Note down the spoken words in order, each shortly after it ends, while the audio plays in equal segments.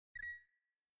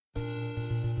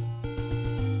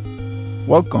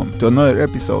Welcome to another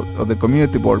episode of the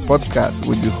Community Board Podcast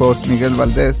with your host Miguel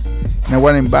Valdez. And I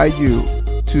want to invite you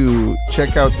to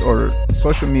check out our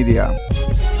social media.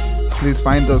 Please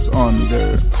find us on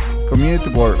the Community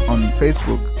Board on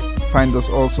Facebook. Find us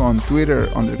also on Twitter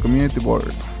under Community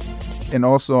Board. And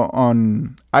also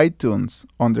on iTunes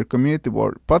under Community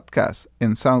Board Podcast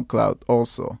and SoundCloud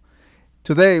also.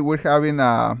 Today we're having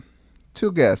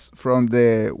two guests from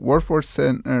the Workforce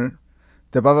Center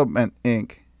Development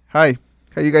Inc. Hi,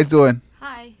 how you guys doing?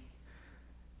 Hi.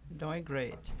 Doing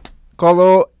great.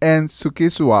 Kolo and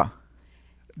Tsukiswa.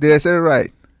 Did I say it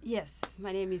right? Yes,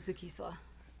 my name is Tsukiswa.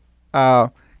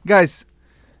 Guys,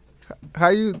 how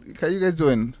you guys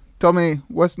doing? Tell me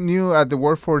what's new at the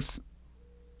Workforce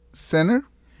Center.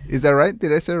 Is that right?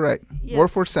 Did I say it right? Yes,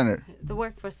 Workforce Center. The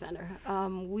Workforce Center.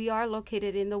 We are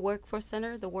located in the Workforce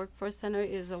Center. The Workforce Center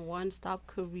is a one-stop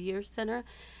career center.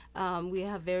 We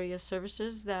have various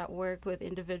services that work with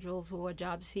individuals who are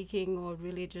job seeking or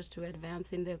really just to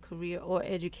advance in their career or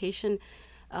education.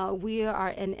 We are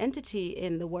an entity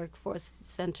in the Workforce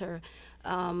Center.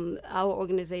 Our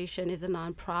organization is a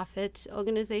nonprofit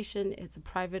organization. It's a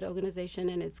private organization,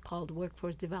 and it's called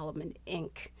Workforce Development,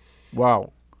 Inc.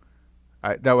 Wow.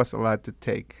 That was a lot to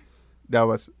take. That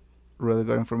was really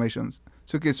good information.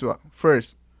 Tsukiswa,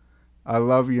 first, I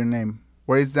love your name.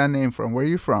 Where is that name from? Where are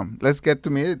you from? Let's get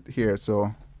to meet it here.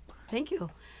 So, thank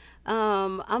you.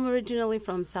 I'm originally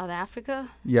from South Africa.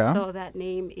 Yeah. So that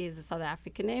name is a South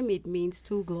African name. It means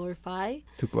to glorify.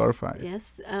 To glorify.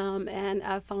 Yes. And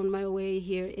I found my way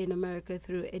here in America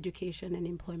through education and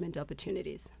employment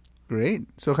opportunities. Great.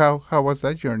 So how was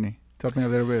that journey? Tell me a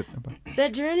little bit about it. The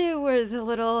journey was a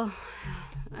little,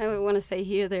 I want to say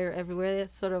here, there, everywhere.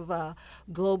 It's sort of a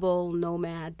global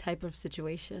nomad type of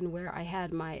situation where I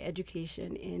had my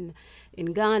education in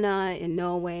Ghana, in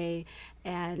Norway,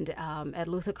 and at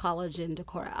Luther College in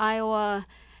Decorah, Iowa,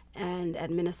 and at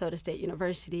Minnesota State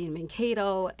University in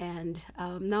Mankato, and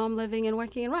now I'm living and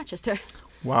working in Rochester.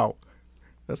 Wow.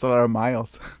 That's a lot of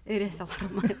miles. It is a lot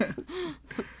of miles.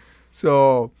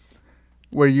 So,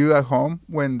 were you at home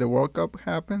when the World Cup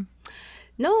happened?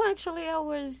 No, actually, I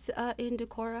was in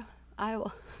Decorah,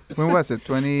 Iowa. When was it?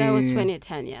 That was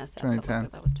 2010, yes. 2010.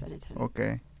 That was 2010.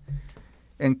 Okay.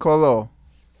 And Kolo,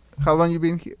 how long you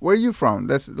been here? Where are you from?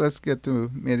 Let's get to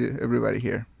meet everybody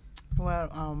here.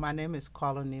 Well, my name is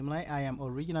Kolo Nimley. I am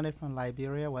originally from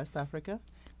Liberia, West Africa.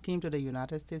 Came to the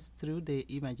United States through the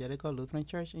Evangelical Lutheran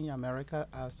Church in America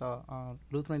as a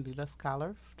Lutheran Leader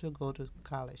Scholar to go to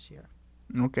college here.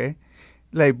 Okay.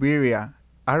 Liberia.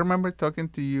 I remember talking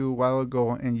to you a while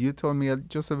ago, and you told me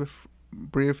just a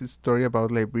brief story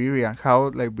about Liberia, how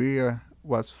Liberia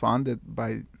was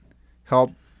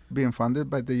being funded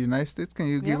by the United States. Can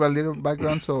you give a little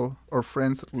background so our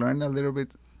friends learn a little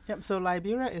bit? Yep. So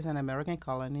Liberia is an American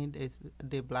colony. It's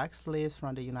the black slaves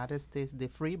from the United States, the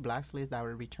free black slaves that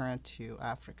were returned to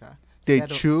Africa. They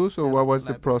choose, or what was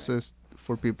the process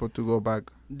for people to go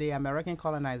back? The American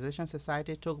Colonization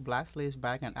Society took black slaves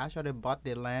back and actually bought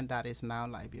the land that is now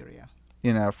Liberia.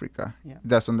 In Africa. Yeah.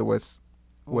 That's on the west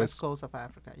coast of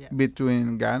Africa, yes.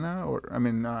 Between Ghana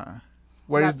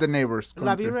where is the neighbors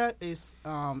country? Liberia is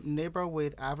neighbor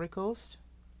with Ivory Coast,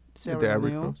 Sierra the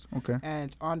Ivory Leone, Coast, okay.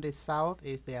 and on the south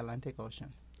is the Atlantic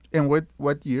Ocean. And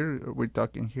what year are we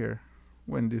talking here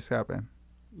when this happened?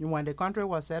 When the country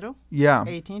was settled? Yeah.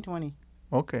 1820.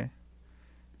 Okay.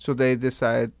 So they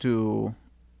decided to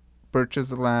purchase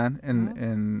the land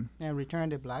and return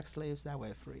the black slaves that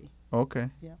were free. Okay.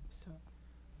 Yeah. So.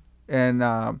 And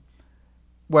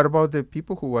what about the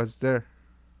people who was there?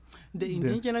 The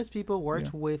indigenous people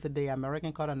worked with the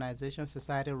American Colonization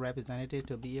Society representative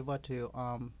to be able to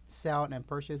sell and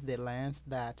purchase the lands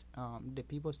that the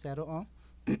people settled on.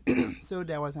 So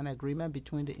there was an agreement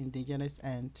between the indigenous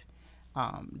and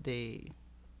the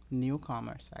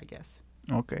newcomers, I guess.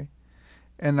 Okay.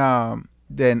 And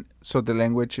then, so the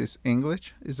language is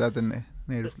English? Is that the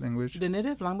native language? The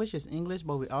native language is English,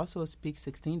 but we also speak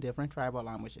 16 different tribal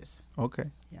languages.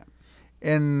 Okay. Yeah.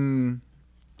 And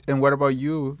what about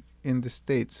you in the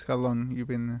States? How long you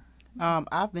been?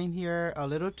 I've been here a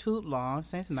little too long,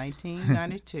 since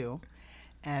 1992.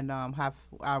 And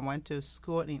I went to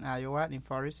school in Iowa, in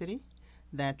Forest City.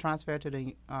 Then transferred to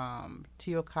the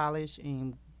Thiel College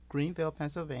in Greenville,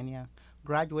 Pennsylvania.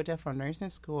 Graduated from nursing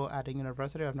school at the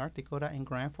University of North Dakota in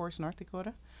Grand Forks, North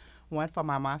Dakota. Went for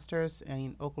my master's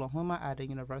in Oklahoma at the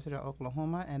University of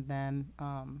Oklahoma, and then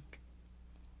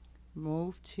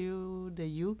moved to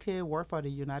the UK, worked for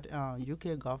the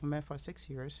UK government for 6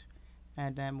 years,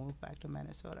 and then moved back to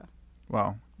Minnesota.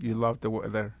 Wow, you love the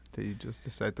weather that you just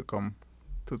decided to come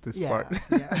to this part.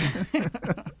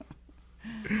 Yeah.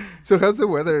 So how's the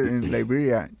weather in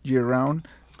Liberia year round?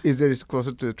 Is it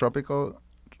closer to the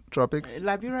tropics?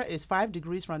 Liberia is 5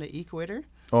 degrees from the equator.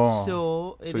 Oh,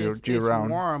 So you're it's year-round.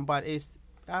 warm, but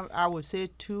I would say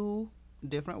 2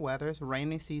 different weathers: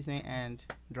 rainy season and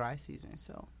dry season.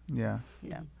 So yeah.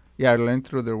 yeah, Yeah, I learned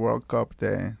through the World Cup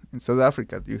that in South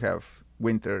Africa you have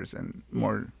winters and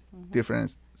more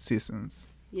different seasons.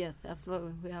 Yes,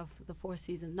 absolutely. We have the 4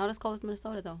 seasons. Not as cold as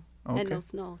Minnesota, though. Okay. And no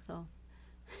snow, so.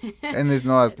 And it's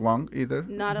not as long either?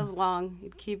 Not as long.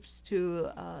 It keeps to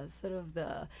sort of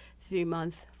the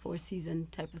 3-month, 4-season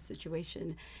type of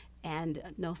situation, and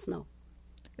no snow.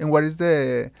 And what is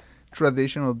the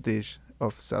traditional dish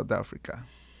of South Africa?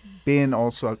 Being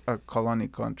also a colony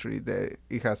country, that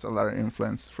it has a lot of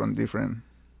influence from different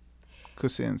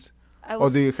cuisines. Or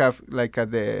do you have like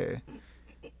the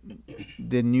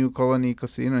new colony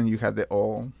cuisine and you have the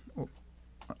old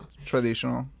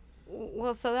traditional?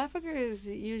 Well, South Africa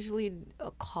is usually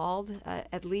called,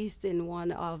 at least in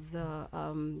one of the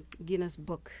Guinness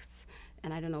books,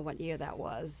 and I don't know what year that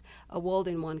was, a world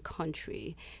in one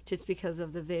country, just because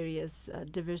of the various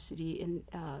diversity in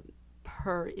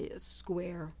per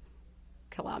square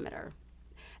kilometer.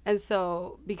 And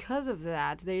so because of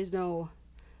that, there's no,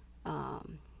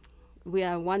 we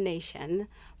are one nation,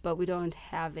 but we don't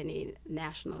have any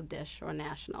national dish or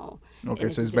national. Okay,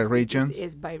 so it's by regions?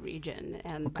 It's by region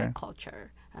and by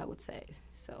culture, I would say.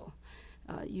 So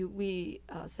we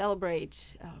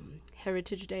celebrate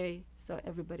Heritage Day, so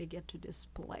everybody get to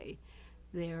display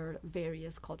their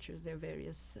various cultures, their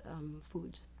various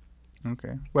foods.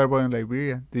 Okay. What about in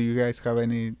Liberia? Do you guys have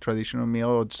any traditional meal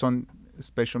or some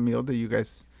special meal that you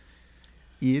guys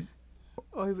eat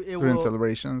during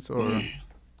celebrations or?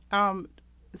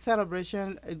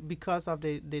 Celebration, because of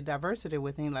the diversity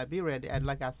within Liberia.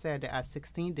 Like I said, there are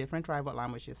 16 different tribal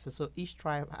languages. So each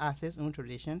tribe has its own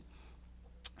tradition.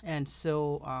 And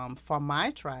so for my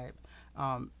tribe,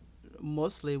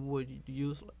 mostly would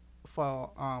use for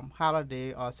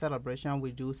holiday or celebration,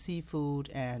 we do seafood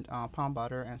and palm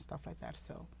butter and stuff like that.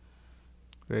 So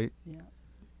great. Yeah.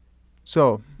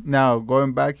 So now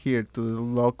going back here to the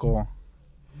local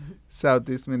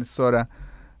Southeast Minnesota,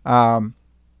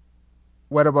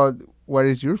 what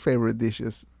is your favorite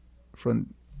dishes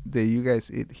from that you guys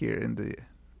eat here in the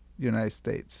United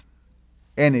States?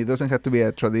 And it doesn't have to be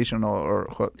a traditional or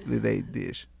holiday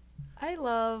dish. I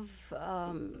love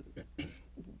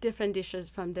different dishes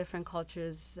from different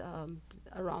cultures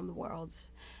around the world,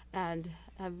 and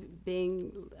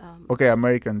being okay,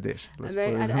 American dish.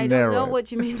 I don't know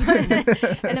what you mean by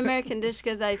an American dish,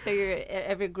 because I figure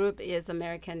every group is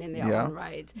American in their own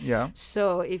right. Yeah.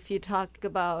 So if you talk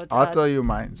about, I'll tell you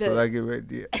mine. So I give you an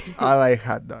idea. I like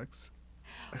hot dogs.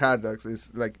 Hot dogs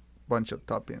is like a bunch of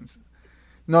toppings,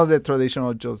 not the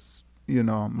traditional just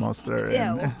mustard.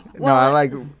 Yeah. No, I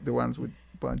like the ones with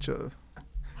bunch of.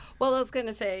 Well, I was going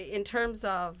to say, in terms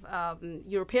of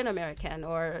European American,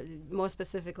 or more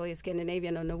specifically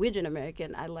Scandinavian or Norwegian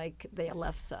American, I like the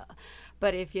lefse.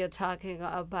 But if you're talking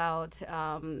about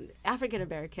African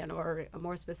American, or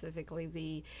more specifically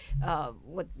the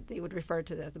what they would refer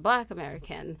to as the Black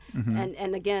American,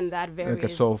 and again that varies. Like a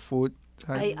soul food.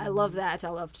 I love that. I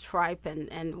love tripe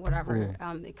and whatever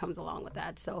it comes along with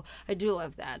that. So I do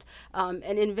love that. And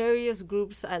in various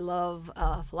groups, I love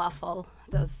falafel.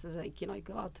 This is like, you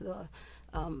go out to the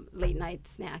late night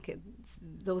snack.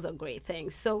 Those are great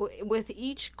things. So with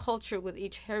each culture, with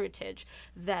each heritage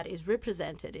that is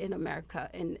represented in America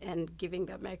and giving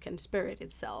the American spirit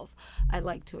itself, I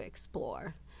like to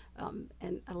explore.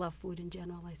 And I love food in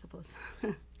general, I suppose.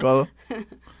 Cool.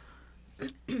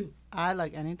 I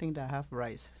like anything that have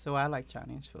rice, so I like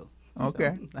Chinese food.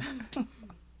 Okay.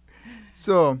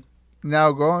 So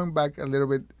now going back to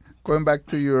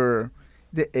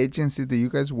the agency that you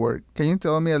guys work, can you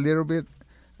tell me a little bit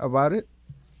about it?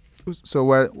 So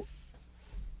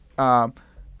how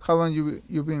long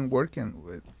you've been working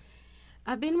with?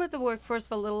 I've been with the workforce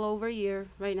for a little over a year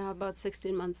right now, about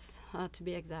 16 months to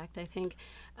be exact, I think.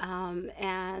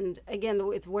 And again,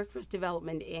 it's Workforce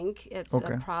Development, Inc. It's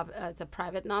a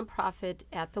private nonprofit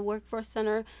at the Workforce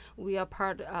Center. We are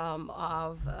part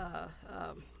of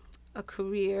a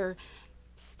career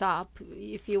stop,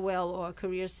 if you will, or a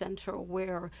career center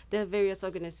where there are various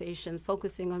organizations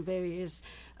focusing on various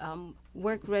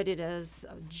work readiness,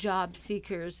 job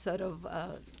seekers, sort of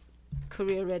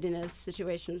career readiness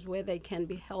situations where they can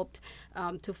be helped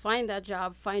to find that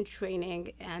job, find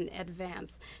training, and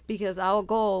advance. Because our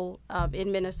goal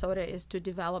in Minnesota is to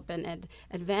develop and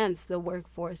advance the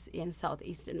workforce in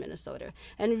southeastern Minnesota.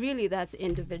 And really that's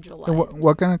individualized.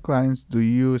 What kind of clients do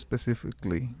you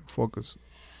specifically focus?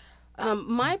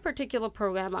 My particular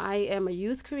program, I am a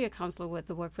youth career counselor with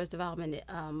the Workforce Development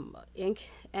Inc.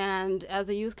 And as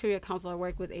a youth career counselor, I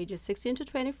work with ages 16 to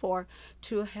 24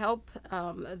 to help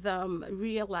them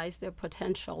realize their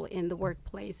potential in the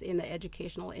workplace, in the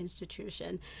educational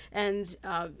institution. And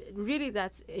really,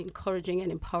 that's encouraging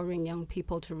and empowering young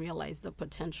people to realize the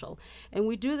potential. And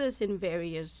we do this in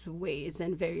various ways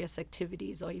and various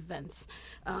activities or events.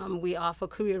 We offer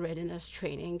career readiness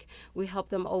training. We help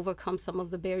them overcome some of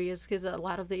the barriers, because a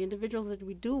lot of the individuals that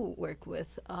we do work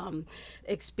with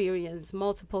experience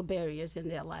multiple barriers in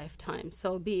their lifetime.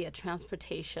 So be it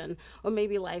transportation or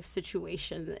maybe life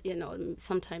situation,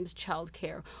 sometimes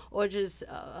childcare or just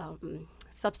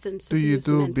substance Do you abuse,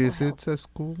 do mental visits at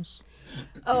schools?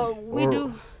 We Or-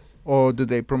 do. Or do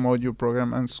they promote your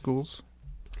program in schools?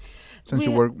 Since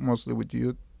you We- work mostly with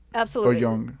youth or Absolutely.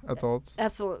 young adults?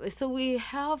 Absolutely. So we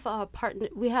have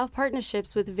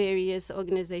partnerships with various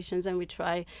organizations, and we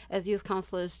try as youth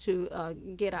counselors to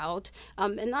get out,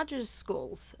 and not just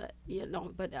schools,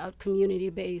 but our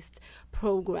community-based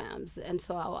programs. And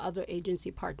so our other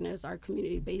agency partners are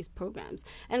community-based programs,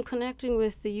 and connecting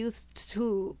with the youth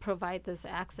to provide this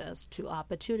access to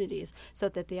opportunities so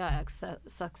that they are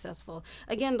successful.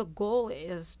 Again, the goal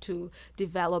is to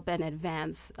develop and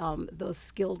advance those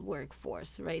skilled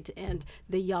workforce, right? And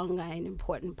the young are an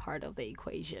important part of the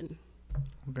equation.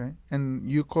 Okay. And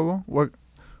you, Colo,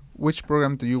 which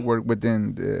program do you work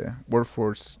within the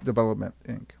Workforce Development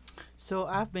Inc.? So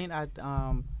I've been at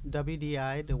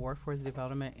WDI, the Workforce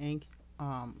Development Inc.,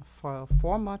 for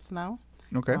 4 months now.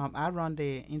 Okay. I run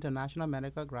the International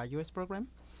Medical Graduates Program.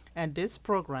 And this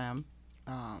program,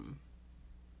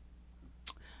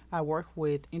 I work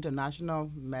with international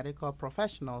medical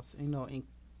professionals,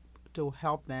 to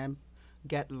help them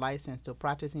get licensed to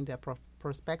practice in their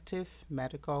prospective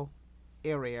medical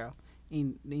area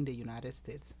in the United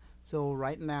States. So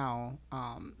right now,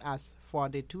 as for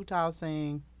the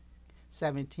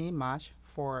 2017 March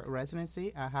for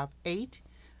residency, I have 8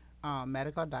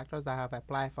 medical doctors that have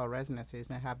applied for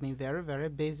residencies and have been very, very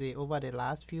busy over the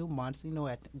last few months,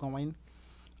 at going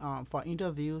for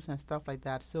interviews and stuff like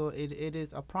that. So it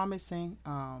is a promising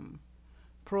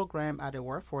program at the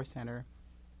Workforce Center,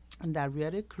 and that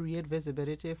really create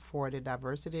visibility for the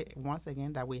diversity, once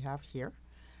again, that we have here,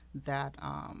 that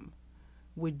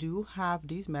we do have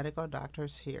these medical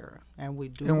doctors here, and we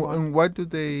do And what do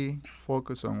they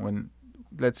focus on when,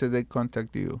 let's say, they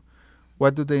contact you?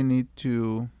 What do they need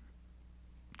to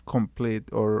complete,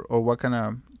 or what kind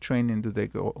of training do they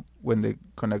go when they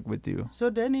connect with you?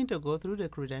 So they need to go through the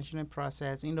credentialing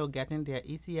process, getting their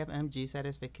ECFMG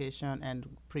certification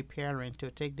and preparing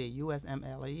to take the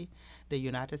USMLE, the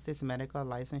United States Medical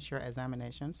Licensure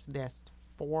Examinations. There's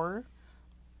 4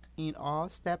 in all: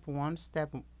 Step 1,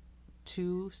 Step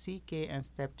 2 CK, and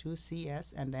Step 2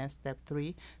 CS, and then Step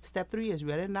 3. Step 3 is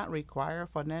really not required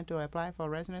for them to apply for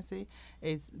residency.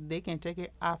 They can take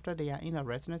it after they are in a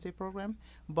residency program,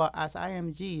 but as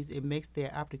IMGs, it makes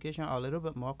their application a little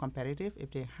bit more competitive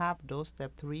if they have those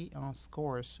Step 3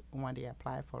 scores when they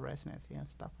apply for residency and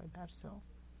stuff like that. So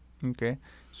Okay.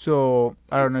 So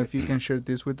I don't know if you can share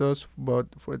this with us, but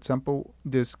for example,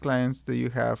 these clients that you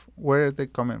have, where are they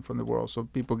coming from the world, so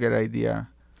people get an idea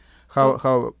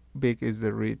how big is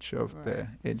the reach of the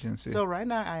agency? So right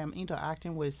now I am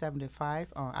interacting with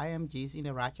 75 IMGs in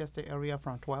the Rochester area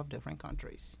from 12 different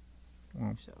countries.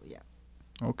 Oh. So yeah.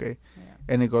 Okay. Yeah.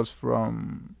 And it goes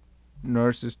from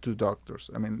nurses to doctors.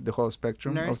 I mean, the whole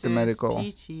spectrum Nurses, of the medical.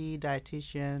 PT,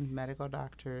 dietitian, medical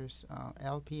doctors,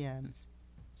 LPNs.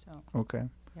 So Okay.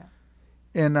 Yeah.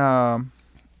 And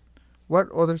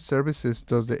what other services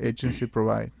does the agency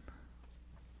provide?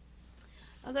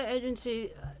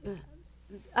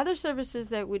 Other services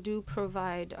that we do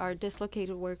provide are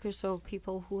dislocated workers, so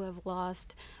people who have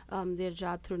lost their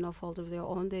job through no fault of their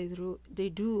own. They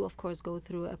do, of course, go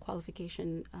through a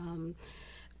qualification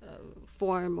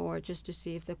form, or just to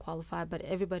see if they qualify, but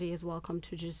everybody is welcome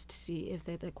to just see if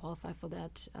they qualify for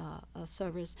that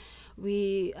service.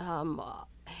 We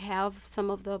have some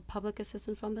of the public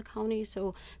assistance from the county,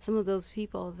 so some of those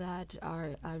people that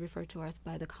are referred to us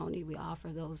by the county, we offer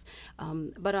those.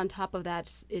 But on top of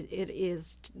that, it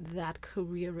is that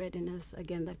career readiness,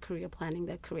 again, that career planning,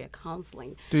 that career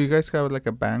counseling. Do you guys have like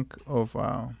a bank of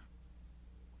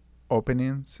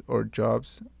openings or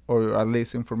jobs, or at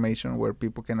least information where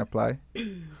people can apply?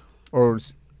 Or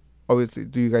obviously,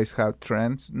 do you guys have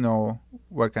trends? Know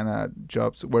what kind of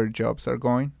jobs, where jobs are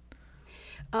going?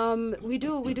 We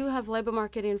do have labor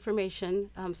market information,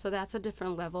 so that's a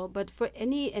different level. But for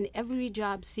any and every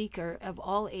job seeker of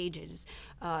all ages,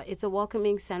 it's a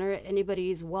welcoming center. Anybody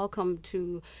is welcome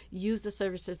to use the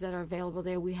services that are available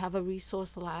there. We have a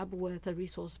resource lab with a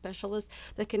resource specialist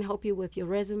that can help you with your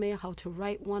resume, how to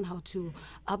write one, how to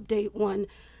update one.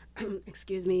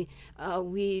 Excuse me.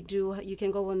 You can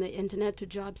go on the internet to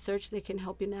job search. They can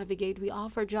help you navigate. We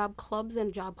offer job clubs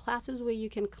and job classes where you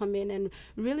can come in and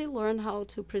really learn how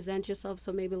to present yourself.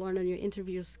 So maybe learn on your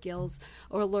interview skills,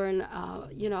 or learn,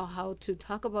 how to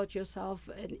talk about yourself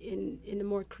in a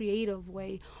more creative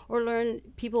way, or learn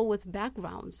people with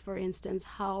backgrounds, for instance,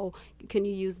 how can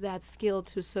you use that skill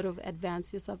to sort of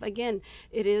advance yourself. Again,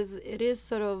 it is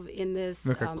sort of in this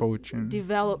like a coaching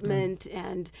development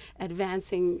and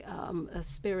advancing a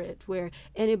spirit where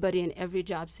anybody and every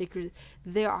job seeker,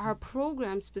 there are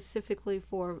programs specifically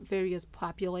for various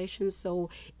populations. So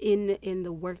in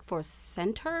the workforce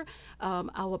center,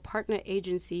 our partner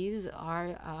agencies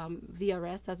are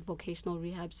VRS, that's Vocational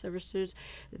Rehab Services.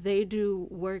 They do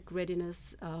work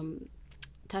readiness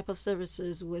type of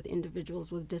services with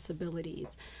individuals with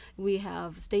disabilities. We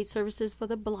have state services for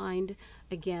the blind,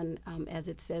 again, as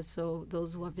it says, so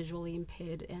those who are visually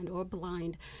impaired and or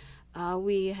blind.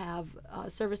 We have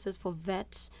services for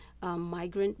vet,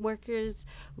 migrant workers.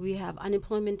 We have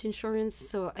unemployment insurance.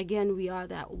 So again, we are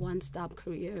that one-stop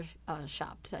career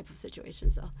shop type of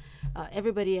situation. So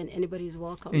everybody and anybody is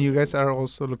welcome. And you guys are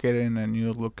also located in a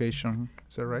new location,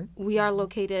 is that right? We are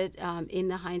located in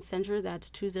the Heinz Center. That's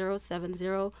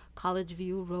 2070 College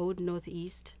View Road,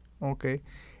 Northeast. Okay.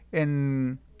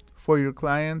 And for your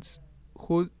clients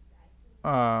who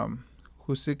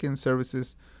seeking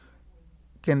services,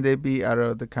 can they be out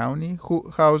of the county?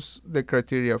 How's the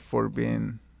criteria for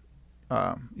being,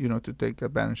 to take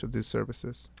advantage of these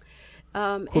services?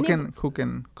 Who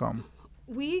can come?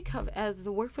 We cover, as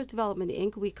the Workforce Development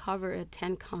Inc., we cover a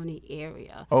 10-county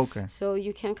area. Okay. So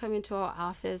you can come into our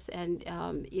office and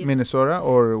Minnesota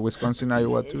or Wisconsin,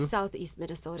 Iowa too? Southeast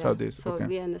Minnesota. Southeast, so okay.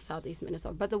 we are in the Southeast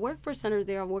Minnesota. But the Workforce Center,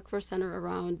 there are Workforce Center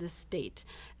around the state.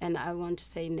 And I want to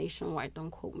say nationwide,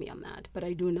 don't quote me on that. But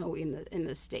I do know in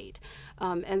the state.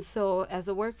 And so as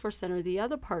a Workforce Center, the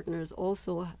other partners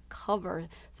also cover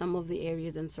some of the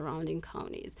areas in surrounding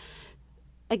counties.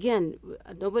 Again,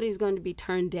 nobody's going to be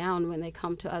turned down when they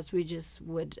come to us. We just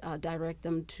would direct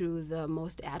them to the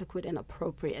most adequate and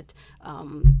appropriate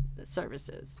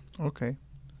services. Okay.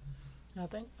 I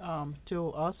think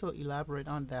to also elaborate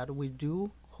on that, we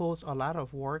do host a lot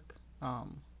of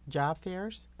job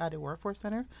fairs at the Workforce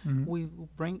Center. Mm-hmm. We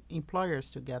bring employers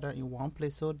together in one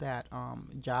place so that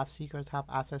job seekers have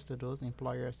access to those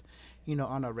employers,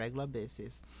 on a regular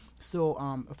basis.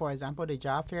 So, for example, the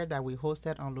job fair that we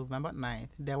hosted on November 9th,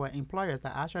 there were employers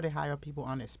that actually hire people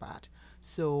on the spot.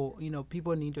 So,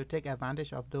 people need to take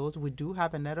advantage of those. We do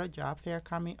have another job fair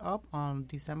coming up on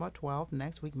December 12th,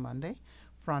 next week, Monday,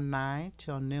 from 9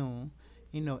 till noon,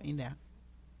 is it in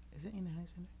the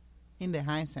Heinz Center? In the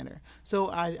Heinz Center. So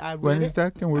I when is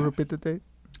that? Can we repeat the date?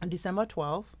 December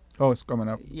 12th. Oh, it's coming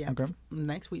up. Yeah. Okay.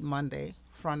 Next week, Monday,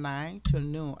 from 9 to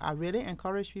noon. I really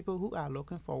encourage people who are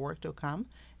looking for work to come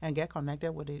and get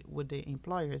connected with the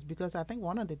employers, because I think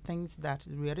one of the things that's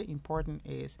really important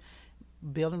is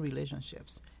building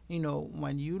relationships.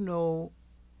 When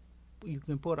you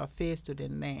can put a face to the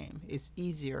name, it's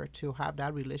easier to have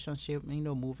that relationship,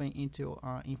 moving into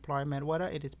employment, whether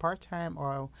it is part-time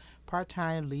or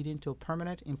part-time leading to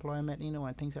permanent employment,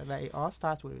 and things like that. It all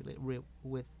starts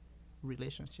with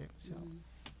relationships. So.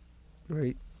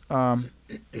 Great.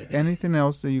 Anything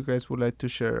else that you guys would like to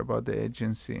share about the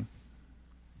agency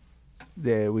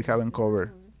that we haven't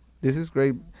covered? This is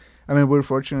great. I mean, we're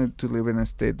fortunate to live in a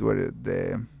state where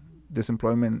the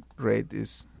disemployment rate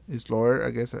is lower,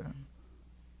 I guess,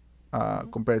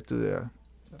 compared to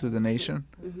the nation.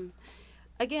 Mm-hmm.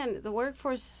 Again, the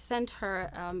Workforce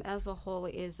Center as a whole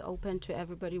is open to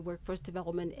everybody, workforce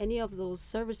development, any of those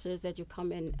services that you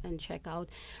come in and check out.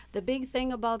 The big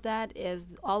thing about that is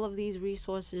all of these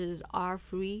resources are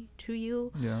free to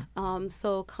you. Yeah.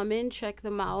 So come in, check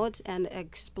them out, and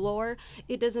explore.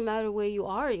 It doesn't matter where you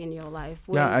are in your life.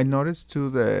 Yeah, I noticed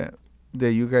too that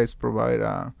you guys provide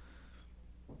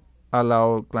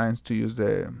allow clients to use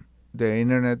the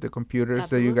internet, the computers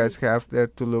Absolutely. that you guys have there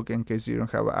to look in case you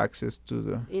don't have access to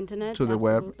the internet, to the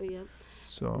web. Yep.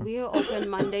 So we are open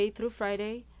Monday through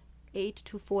Friday, 8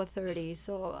 to 4:30.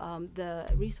 So the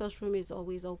resource room is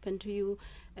always open to you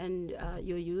and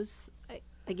your use.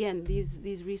 Again,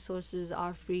 these resources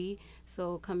are free,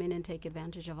 so come in and take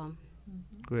advantage of them.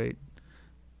 Great.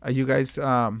 You guys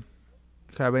have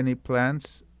any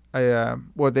plans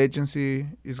Well, the agency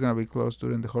is going to be closed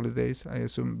during the holidays, I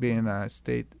assume, being a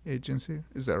state agency.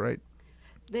 Is that right?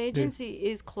 The agency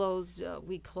is closed.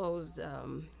 We closed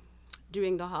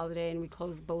during the holiday, and we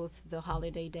closed both the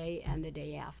holiday day and the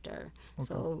day after. Okay.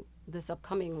 So this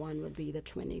upcoming one would be the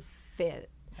 25th.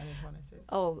 And the 26th.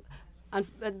 Oh,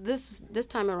 this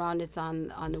time around it's on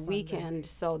the Sunday. weekend,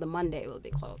 so the Monday will be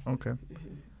closed. Okay.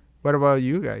 What about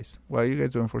you guys? What are you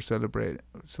guys doing for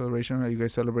celebration? Are you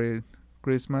guys celebrating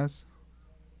Christmas,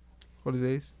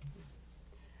 holidays?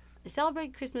 I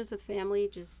celebrate Christmas with family,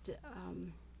 just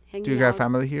hanging out. Do you got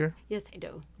family here? Yes, I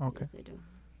do. Okay. Yes, I do.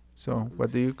 So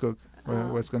what do you cook?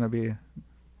 What's going to be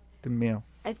the meal?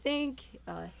 I think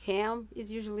ham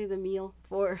is usually the meal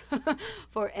for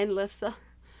En Lefse.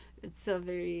 It's a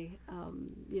very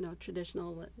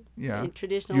traditional. Yeah.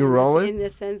 Traditional. You roll it? In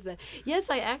the sense that yes,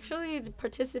 I actually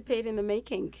participate in the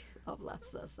making of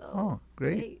lefse. So. Oh,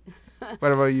 great.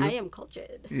 What about you? I am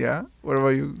cultured. Yeah. What about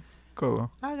you, Colo?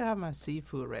 I got my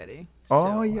seafood ready.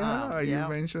 Oh, yeah. You yep.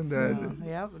 mentioned So, that.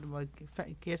 yeah, my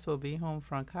kids will be home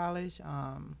from college.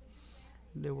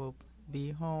 They will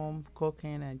be home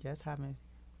cooking and just having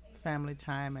family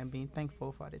time and being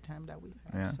thankful for the time that we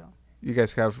have. Yeah. So You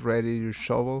guys have ready your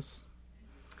shovels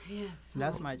Yes.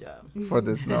 that's my job. for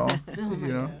the snow. my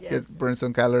You know, God. get Yes. burn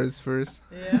some calories first.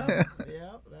 Yeah,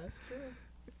 yeah, that's true.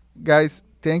 Guys,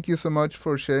 thank you so much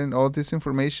for sharing all this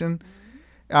information.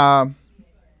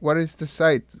 What is the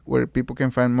site where people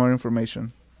can find more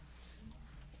information?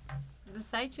 The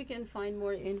site you can find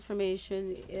more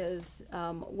information is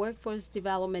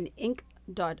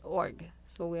workforcedevelopmentinc.org.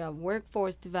 So we have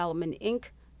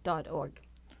workforcedevelopmentinc.org.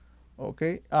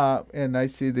 Okay. And I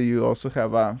see that you also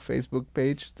have a Facebook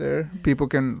page there. People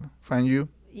can find you.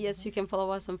 Yes, you can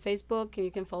follow us on Facebook and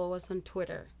you can follow us on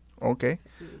Twitter. Okay.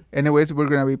 Anyways, we're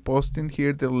gonna be posting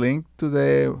here the link to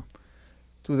the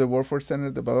Workforce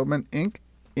Center Development Inc.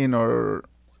 in our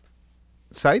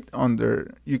site.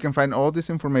 You can find all this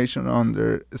information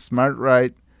under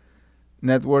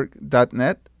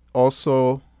smartrightnetwork.net.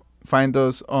 Also, find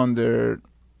us on their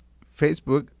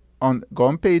Facebook. Go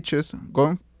on pages. Go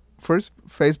on first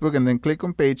Facebook and then click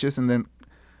on pages and then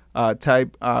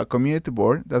type community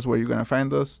board. That's where you're gonna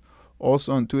find us.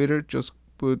 Also on Twitter, just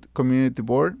put community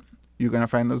board. You're gonna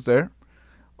find us there.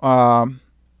 And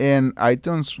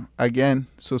iTunes, again,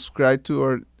 subscribe to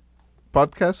our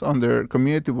podcast under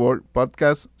Community Board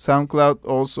Podcast, SoundCloud,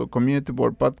 also Community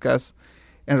Board Podcast.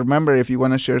 And remember, if you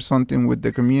want to share something with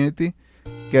the community,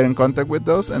 get in contact with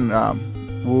us and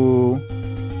we'll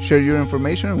share your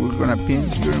information. We're going to pin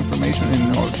your information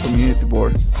in our community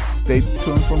board. Stay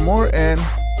tuned for more and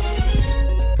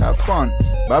have fun.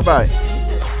 Bye-bye.